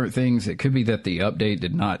lot of different things. It could be that the update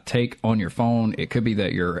did not take on your phone. It could be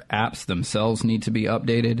that your apps themselves need to be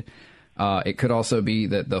updated. It could also be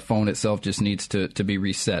that the phone itself just needs to be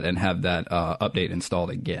reset and have that update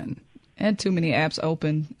installed again. And too many apps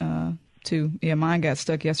open, too. Yeah, mine got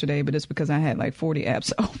stuck yesterday, but it's because I had like 40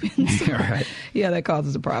 apps open. So, right. Yeah, that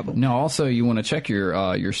causes a problem. Now, also, you want to check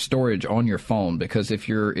your storage on your phone, because if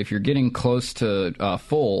you're getting close to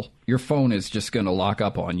full, your phone is just going to lock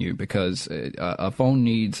up on you, because a phone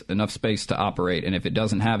needs enough space to operate, and if it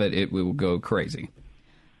doesn't have it, it will go crazy.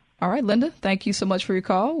 All right, Linda, thank you so much for your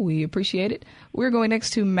call. We appreciate it. We're going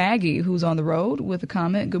next to Maggie, who's on the road with a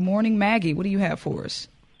comment. Good morning, Maggie. What do you have for us?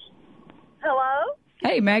 Hello?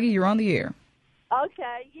 Hey, Maggie, you're on the air.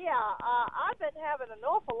 Okay, yeah. I've been having an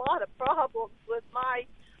awful lot of problems with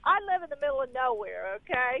I live in the middle of nowhere,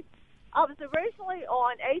 okay? I was originally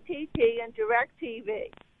on AT&T and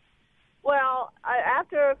DirecTV. Well,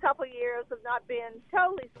 after a couple of years of not being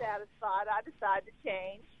totally satisfied, I decided to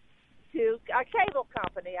change to a cable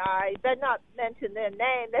company. I better not mention their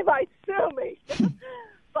name. They might sue me.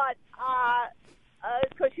 But,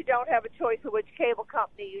 of course, you don't have a choice of which cable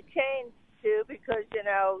company you change to, because,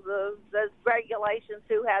 there's regulations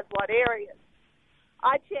who has what areas.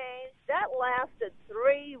 I changed. That lasted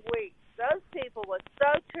 3 weeks. Those people were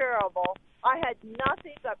so terrible. I had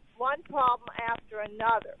nothing but one problem after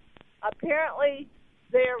another. Apparently,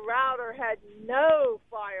 their router had no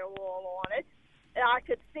firewall on it. And I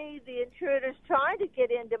could see the intruders trying to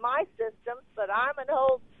get into my systems, but I'm an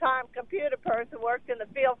old-time computer person, worked in the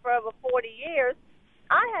field for over 40 years.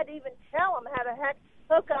 I had to even tell them how to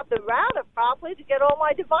hook up the router properly to get all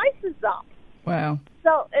my devices up. Wow.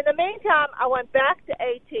 So, in the meantime, I went back to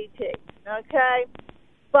AT&T, okay?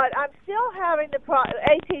 But I'm still having the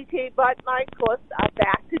AT&T, but of course, I'm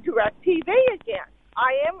back to DirecTV again.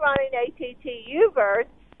 I am running AT&T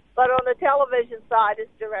Uverse, but on the television side,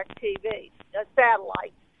 it's DirecTV,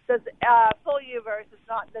 satellite, because full Uverse is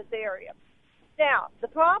not in this area. Now, the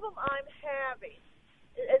problem I'm having,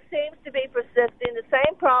 it seems to be persisting, the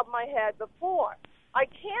same problem I had before. I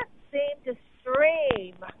can't seem to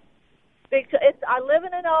stream, because I live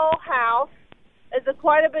in an old house. There's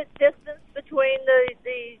quite a bit distance between the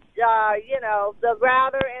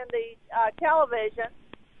router and the television.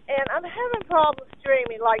 And I'm having problems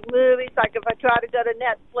streaming, like movies, like if I try to go to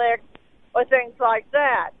Netflix or things like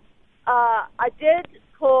that. I did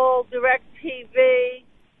call DirecTV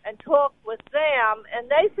and talk with them, and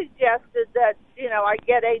they suggested that, I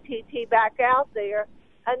get AT&T back out there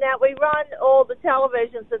and that we run all the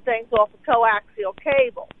televisions and things off of coaxial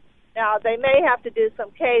cable. Now, they may have to do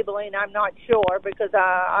some cabling, I'm not sure, because,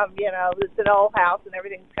 it's an old house and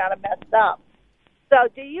everything's kind of messed up. So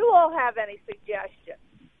do you all have any suggestions?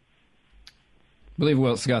 I believe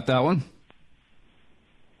Wilt's got that one.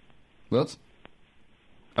 Wilt's?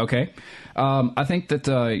 Okay. I think that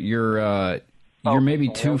you're maybe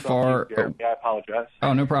too far. Jeremy, I apologize.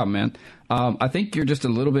 Oh, no problem, man. I think you're just a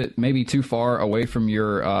little bit maybe too far away from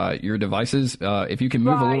your devices. If you can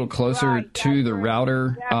move a little closer to the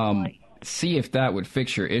router, see if that would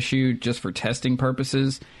fix your issue just for testing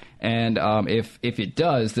purposes. And if it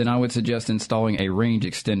does, then I would suggest installing a range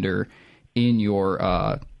extender in your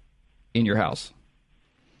house.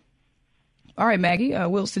 All right, Maggie.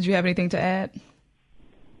 Wilts, did you have anything to add?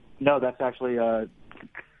 No, that's actually,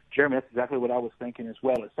 Jeremy, that's exactly what I was thinking as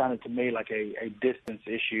well. It sounded to me like a distance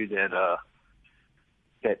issue that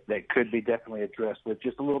could be definitely addressed with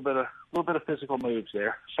just a little bit of physical moves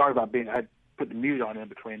there. Sorry about I put the mute on in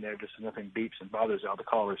between there just so nothing beeps and bothers all the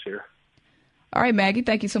callers here. All right, Maggie,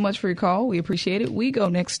 thank you so much for your call. We appreciate it. We go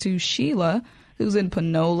next to Sheila, who's in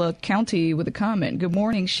Panola County, with a comment. Good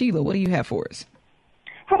morning, Sheila. What do you have for us?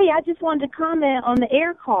 Hey, I just wanted to comment on the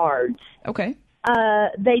air cards. Okay.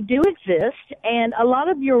 They do exist, and a lot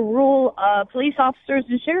of your rural police officers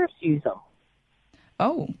and sheriffs use them.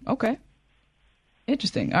 Oh, okay.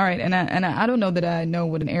 Interesting. All right, and I don't know that I know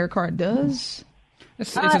what an air card does.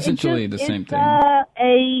 It's essentially the same thing.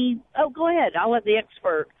 Go ahead. I'll let the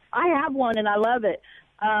expert. I have one, and I love it.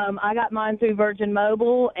 I got mine through Virgin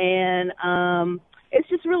Mobile, and it's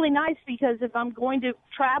just really nice because if I'm going to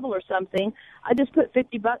travel or something, I just put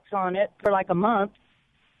 $50 on it for like a month,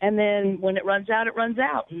 and then when it runs out,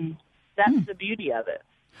 and that's the beauty of it.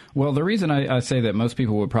 Well, the reason I say that most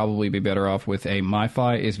people would probably be better off with a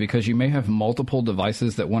MiFi is because you may have multiple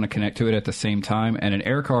devices that want to connect to it at the same time, and an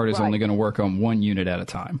air card is only going to work on one unit at a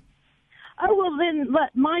time. Oh, well, then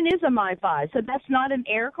mine is a MiFi, so that's not an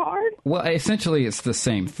Air card? Well, essentially, it's the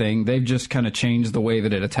same thing. They've just kind of changed the way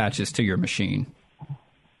that it attaches to your machine.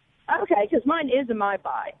 Okay, because mine is a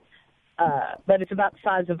MiFi, but it's about the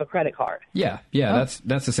size of a credit card. Yeah, that's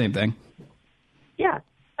the same thing. Yeah.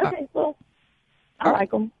 Okay, well, I like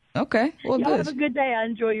them. Okay, well, Y'all good. have a good day. I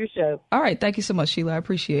enjoy your show. All right, thank you so much, Sheila. I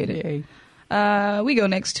appreciate it. We go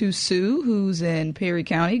next to Sue, who's in Perry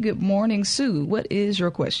County. Good morning, Sue. What is your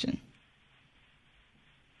question?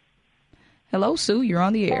 Hello, Sue. You're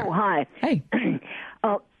on the air. Oh, hi. Hey.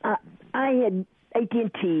 I had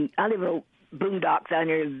AT&T. I live in boondocks down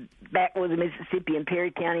near the backwoods of Mississippi in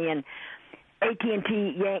Perry County, and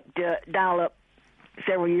AT&T yanked dial-up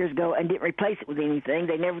several years ago and didn't replace it with anything.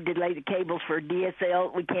 They never did lay the cables for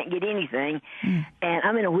DSL. We can't get anything. And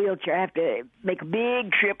I'm in a wheelchair. I have to make a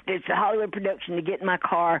big trip. It's a Hollywood production to get in my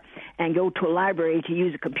car and go to a library to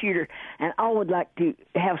use a computer. And I would like to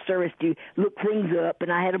have service to look things up.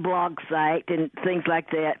 And I had a blog site and things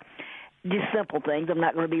like that. Just simple things. I'm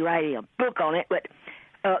not going to be writing a book on it, but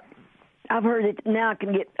I've heard that now I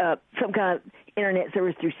can get some kind of internet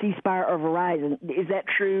service through C Spire or Verizon. Is that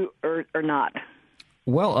true or not?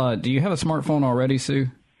 Well, do you have a smartphone already, Sue?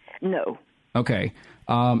 No. Okay.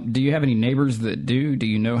 Do you have any neighbors that do? Do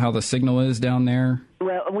you know how the signal is down there?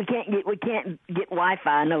 Well, we can't get Wi-Fi.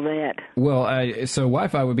 I know that. Well, so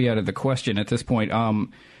Wi-Fi would be out of the question at this point.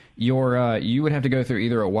 You would have to go through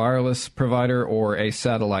either a wireless provider or a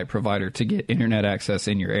satellite provider to get internet access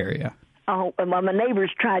in your area. Oh, well, my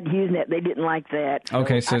neighbors tried using that. They didn't like that. So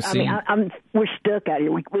okay, so we're stuck out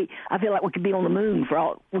here. I feel like we could be on the moon for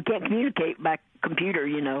all. We can't communicate by computer,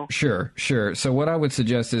 you know. Sure. So what I would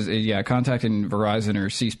suggest is contacting Verizon or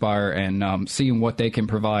C Spire and seeing what they can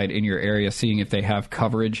provide in your area, seeing if they have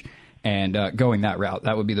coverage, and going that route.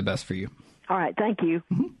 That would be the best for you. All right. Thank you.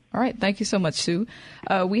 Mm-hmm. All right. Thank you so much, Sue.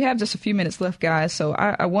 We have just a few minutes left, guys. So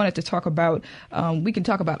I wanted to talk about, we can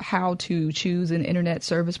talk about how to choose an internet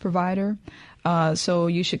service provider. So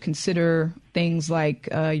you should consider things like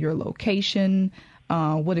your location.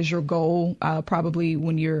 What is your goal? Probably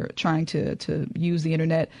when you're trying to use the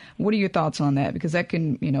internet. What are your thoughts on that? Because that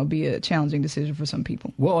can, be a challenging decision for some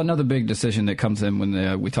people. Well, another big decision that comes in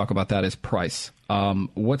when we talk about that is price.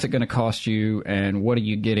 What's it going to cost you, and what are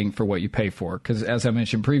you getting for what you pay for? Because as I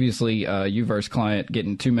mentioned previously, UVerse client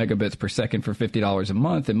getting 2 megabits per second for $50 a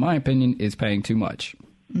month, in my opinion, is paying too much.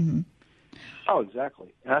 Mm-hmm. Oh,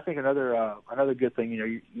 exactly. And I think another good thing,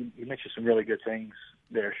 you mentioned some really good things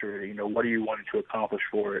there, Sharita. What are you wanting to accomplish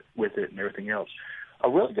with it and everything else? A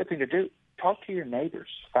really good thing to do, talk to your neighbors.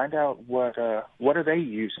 Find out what are they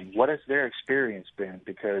using? What has their experience been?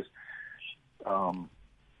 Because,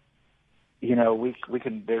 we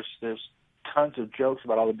can, there's tons of jokes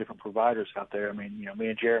about all the different providers out there. I mean, me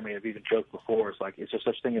and Jeremy have even joked before. It's like, is there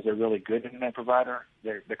such thing as a really good internet provider?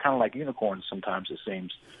 They're kind of like unicorns sometimes, it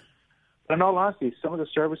seems. But in all honesty, some of the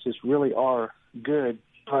services really are good,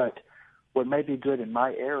 but what may be good in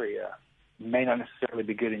my area may not necessarily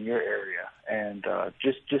be good in your area. And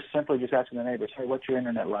just simply asking the neighbors, hey, what's your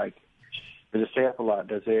internet like? Does it stay up a lot?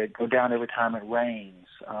 Does it go down every time it rains?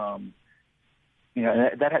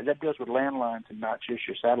 That deals with landlines and not just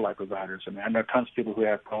your satellite providers. I mean, I know tons of people who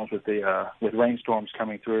have problems with rainstorms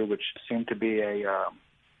coming through, which seem to be a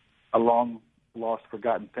long lost,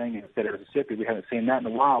 forgotten thing in the state of Mississippi. We haven't seen that in a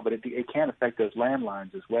while, but it can affect those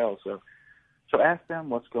landlines as well. So ask them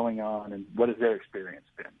what's going on and what has their experience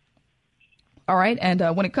been. All right. And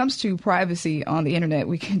when it comes to privacy on the internet,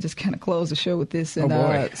 we can just kind of close the show with this and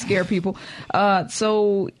scare people.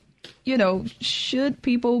 Should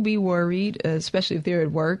people be worried, especially if they're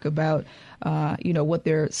at work, about, what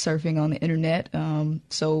they're surfing on the internet?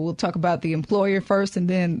 So we'll talk about the employer first and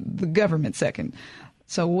then the government second.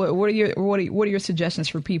 So what are your suggestions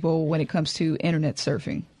for people when it comes to internet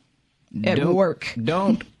surfing at work?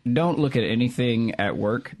 Don't look at anything at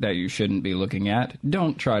work that you shouldn't be looking at.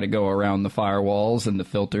 Don't try to go around the firewalls and the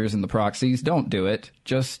filters and the proxies. Don't do it,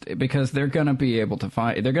 just because they're going to be able to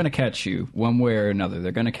they're going to catch you one way or another.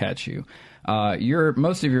 They're going to catch you.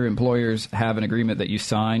 Most of your employers have an agreement that you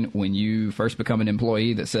sign when you first become an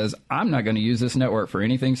employee that says, I'm not going to use this network for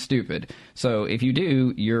anything stupid. So if you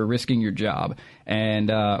do, you're risking your job. And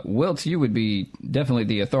Wiltz, you would be definitely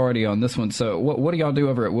the authority on this one. So what do y'all do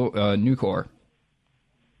over at Nucor?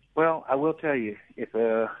 Well, I will tell you,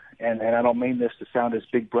 and I don't mean this to sound as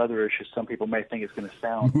big brotherish as some people may think it's going to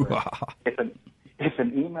sound, but if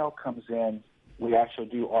an email comes in, we actually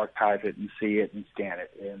do archive it and see it and scan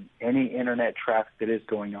it. And any internet traffic that is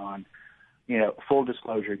going on, full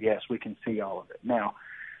disclosure, yes, we can see all of it. Now,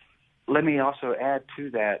 let me also add to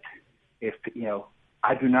that, if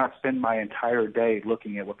I do not spend my entire day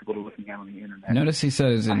looking at what people are looking at on the internet. Notice he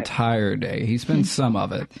said his entire day. He spends some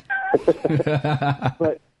of it.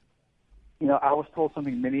 But, you know, I was told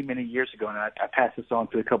something many, many years ago, and I passed this on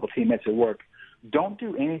to a couple of teammates at work. Don't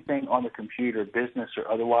do anything on the computer, business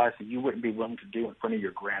or otherwise, that you wouldn't be willing to do in front of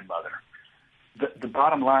your grandmother. The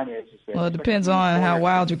bottom line is that... Well, it depends on how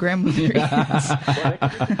wild your grandmother is. Well, that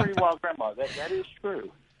could be a pretty wild grandma. That is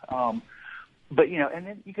true. But, you know, and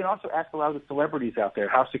then you can also ask a lot of the celebrities out there,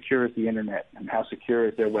 how secure is the internet and how secure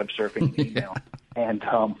is their web surfing and email? And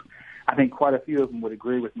I think quite a few of them would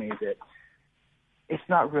agree with me that it's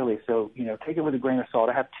not really. So, you know, take it with a grain of salt.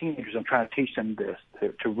 I have teenagers. I'm trying to teach them this,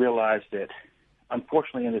 to realize that,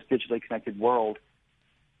 unfortunately, in this digitally connected world,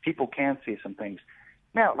 people can see some things.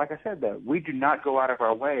 Now, like I said, though, we do not go out of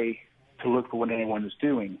our way to look for what anyone is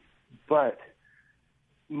doing. But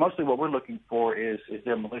mostly what we're looking for is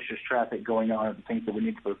there malicious traffic going on, the things that we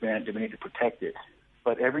need to prevent, do we need to protect it?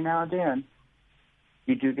 But every now and then,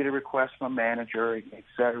 you do get a request from a manager, et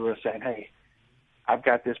cetera, saying, hey, I've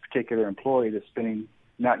got this particular employee that's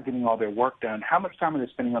not getting all their work done. How much time are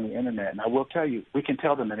they spending on the internet? And I will tell you, we can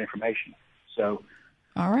tell them that information. So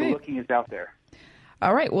all right. The looking is out there.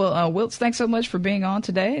 All right. Well, Wiltz, thanks so much for being on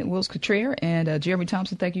today. Wiltz Cottrell and Jeremy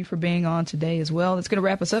Thompson, thank you for being on today as well. That's going to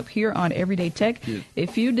wrap us up here on Everyday Tech. Yeah.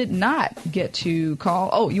 If you did not get to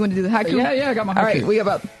call, you want to do the haiku? Yeah, I got my haiku. All right, we got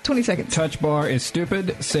about 20 seconds. Touch bar is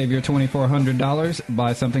stupid. Save your $2,400.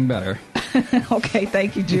 Buy something better. Okay,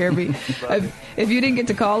 thank you, Jeremy. If you didn't get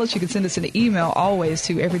to call us, you can send us an email always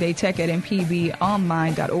to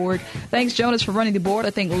everydaytech@mpbonline.org. Thanks, Jonas, for running the board. I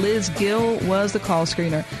think Liz Gill was the call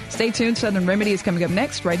screener. Stay tuned. Southern Remedy is coming up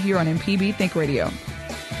next right here on MPB Think Radio.